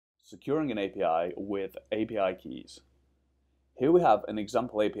Securing an API with API keys. Here we have an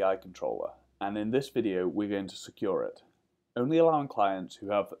example API controller, and in this video we're going to secure it, only allowing clients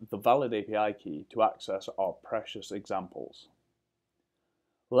who have the valid API key to access our precious examples.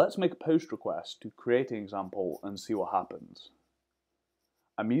 Let's make a post request to create an example and see what happens.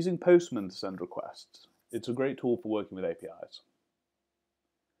 I'm using Postman to send requests. It's a great tool for working with APIs.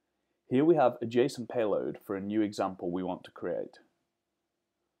 Here we have a JSON payload for a new example we want to create.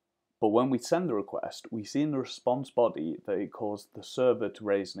 But when we send the request, we see in the response body that it caused the server to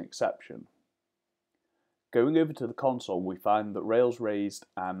raise an exception. Going over to the console, we find that Rails raised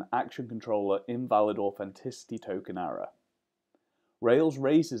an action controller invalid authenticity token error. Rails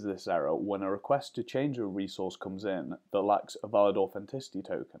raises this error when a request to change a resource comes in that lacks a valid authenticity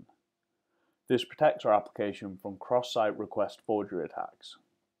token. This protects our application from cross-site request forgery attacks.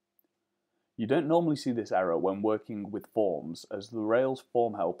 You don't normally see this error when working with forms, as the Rails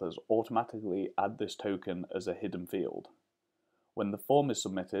form helpers automatically add this token as a hidden field. When the form is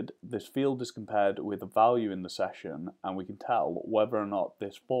submitted, this field is compared with a value in the session, and we can tell whether or not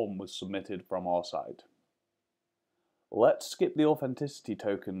this form was submitted from our side. Let's skip the authenticity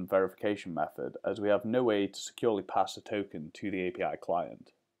token verification method, as we have no way to securely pass a token to the API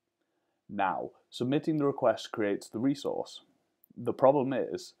client. Now, submitting the request creates the resource. The problem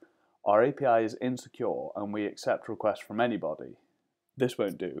is, our API is insecure and we accept requests from anybody. This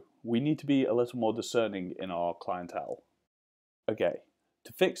won't do. We need to be a little more discerning in our clientele. Okay,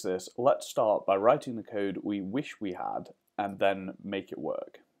 to fix this, let's start by writing the code we wish we had and then make it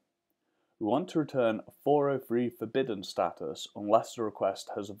work. We want to return a 403 forbidden status unless the request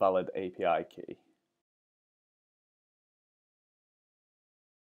has a valid API key.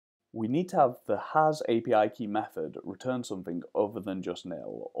 We need to have the has API key method return something other than just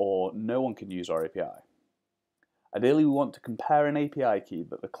nil, or no one can use our API. Ideally, we want to compare an API key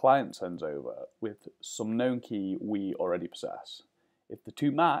that the client sends over with some known key we already possess. If the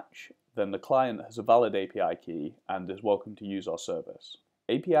two match, then the client has a valid API key and is welcome to use our service.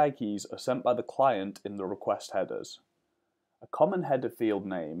 API keys are sent by the client in the request headers. A common header field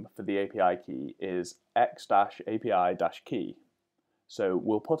name for the API key is x-api-key. So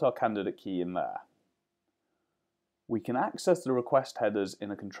we'll put our candidate key in there. We can access the request headers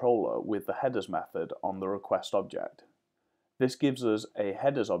in a controller with the headers method on the request object. This gives us a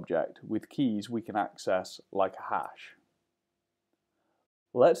headers object with keys we can access like a hash.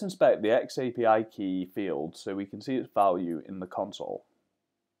 Let's inspect the xAPI key field so we can see its value in the console.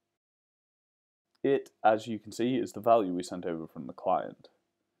 It, as you can see, is the value we sent over from the client.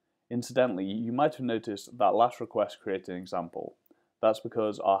 Incidentally, you might have noticed that last request created an example. That's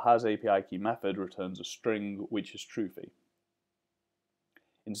because our has API key method returns a string which is truthy.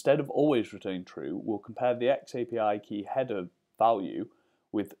 Instead of always returning true, we'll compare the xAPI key header value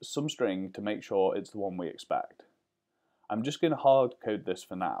with some string to make sure it's the one we expect. I'm just going to hard code this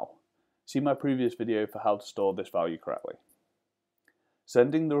for now. See my previous video for how to store this value correctly.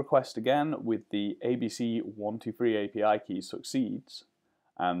 Sending the request again with the ABC123 API key succeeds,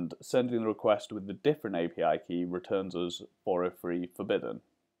 and sending the request with the different API key returns us 403 forbidden.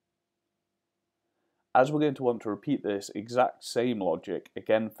 As we're going to want to repeat this exact same logic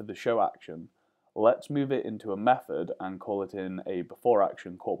again for the show action, let's move it into a method and call it in a before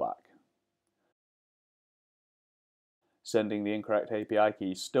action callback. Sending the incorrect API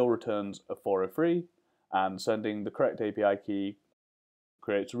key still returns a 403, and sending the correct API key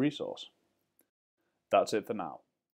creates a resource. That's it for now.